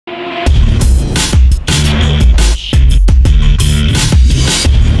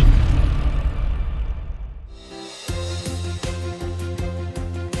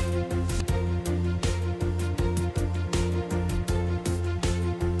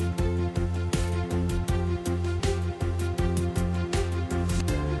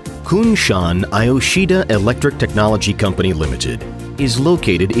Kunshan Aoshida Electric Technology Company Limited is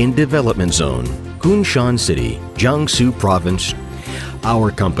located in Development Zone, Kunshan City, Jiangsu Province.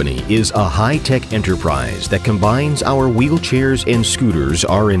 Our company is a high-tech enterprise that combines our wheelchairs and scooters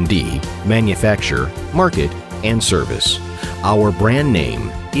R&D, manufacture, market, and service. Our brand name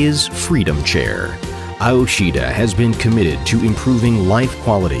is Freedom Chair. Aoshida has been committed to improving life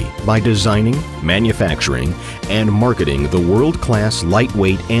quality by designing, manufacturing, and marketing the world-class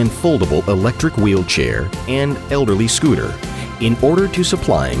lightweight and foldable electric wheelchair and elderly scooter in order to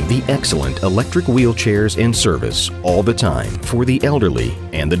supplying the excellent electric wheelchairs and service all the time for the elderly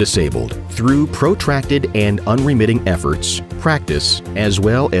and the disabled through protracted and unremitting efforts, practice, as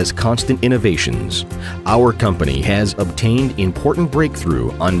well as constant innovations. Our company has obtained important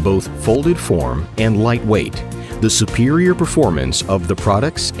breakthrough on both folded form and lightweight. The superior performance of the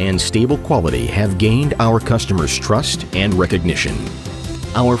products and stable quality have gained our customers' trust and recognition.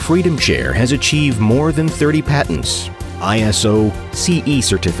 Our Freedom Chair has achieved more than 30 patents, ISO, CE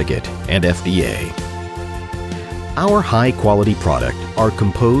certificate, and FDA. Our high-quality product are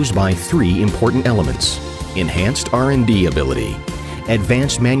composed by three important elements: enhanced R&D ability,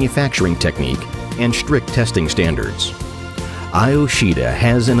 advanced manufacturing technique, and strict testing standards. Aoshida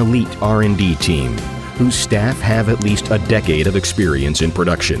has an elite R&D team whose staff have at least a decade of experience in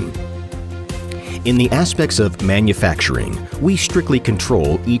production. In the aspects of manufacturing, we strictly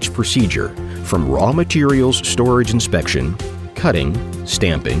control each procedure, from raw materials storage inspection, cutting,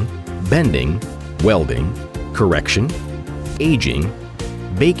 stamping, bending, welding, correction, aging,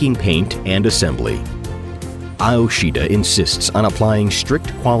 baking paint, and assembly. Aoshida insists on applying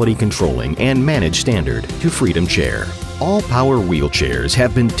strict quality controlling and managed standard to Freedom Chair. All power wheelchairs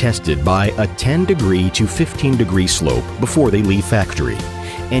have been tested by a 10-degree to 15-degree slope before they leave factory,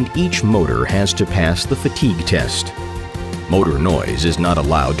 and each motor has to pass the fatigue test. Motor noise is not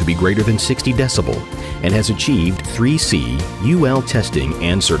allowed to be greater than 60 decibel and has achieved 3C UL testing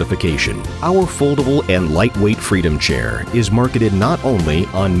and certification. Our foldable and lightweight Freedom Chair is marketed not only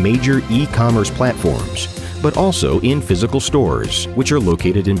on major e-commerce platforms, but also in physical stores, which are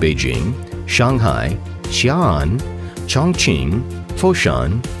located in Beijing, Shanghai, Xi'an, Chongqing,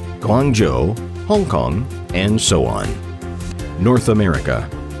 Foshan, Guangzhou, Hong Kong, and so on. North America,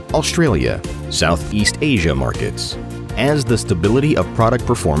 Australia, Southeast Asia markets. As the stability of product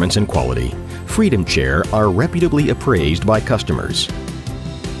performance and quality, Freedom Chair are reputably appraised by customers.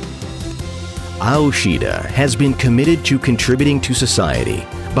 Aoshida has been committed to contributing to society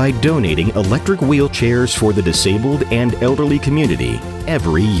by donating electric wheelchairs for the disabled and elderly community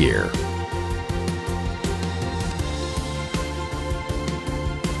every year.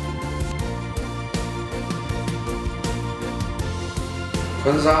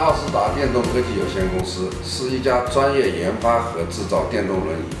 Kunshan Aoshida 电动科技有限公司是一家专业研发和制造电动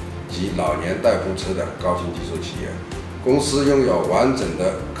轮椅及老年代步车的高新技术企业。公司拥有完整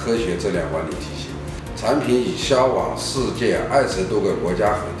的科学质量管理体系，产品已销往世界20多个国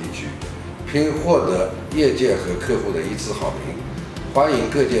家和地区，并获得业界和客户的一致好评。欢迎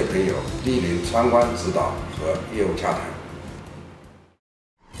各界朋友莅临参观指导和业务洽谈。